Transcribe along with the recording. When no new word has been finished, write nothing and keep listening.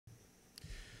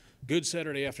Good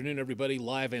Saturday afternoon, everybody.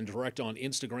 Live and direct on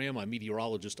Instagram. I'm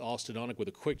meteorologist Austen Onek with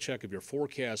a quick check of your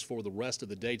forecast for the rest of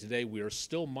the day today. We are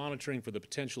still monitoring for the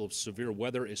potential of severe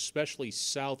weather, especially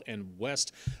south and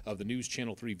west of the News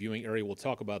Channel 3 viewing area. We'll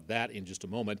talk about that in just a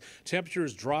moment.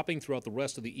 Temperatures dropping throughout the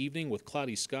rest of the evening with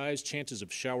cloudy skies, chances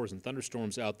of showers and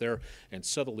thunderstorms out there, and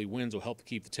southerly winds will help to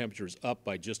keep the temperatures up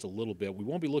by just a little bit. We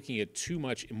won't be looking at too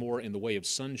much more in the way of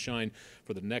sunshine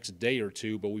for the next day or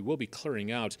two, but we will be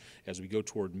clearing out as we go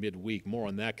toward midweek. More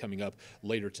on that coming up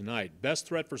later tonight. Best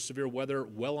threat for severe weather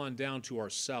well on down to our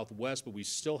southwest, but we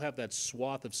still have that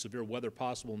swath of severe weather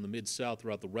possible in the mid-south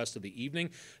throughout the rest of the evening.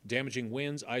 Damaging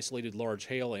winds, isolated large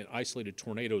hail, and isolated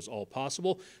tornadoes all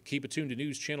possible. Keep it tuned to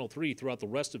News Channel 3 throughout the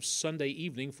rest of Sunday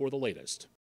evening for the latest.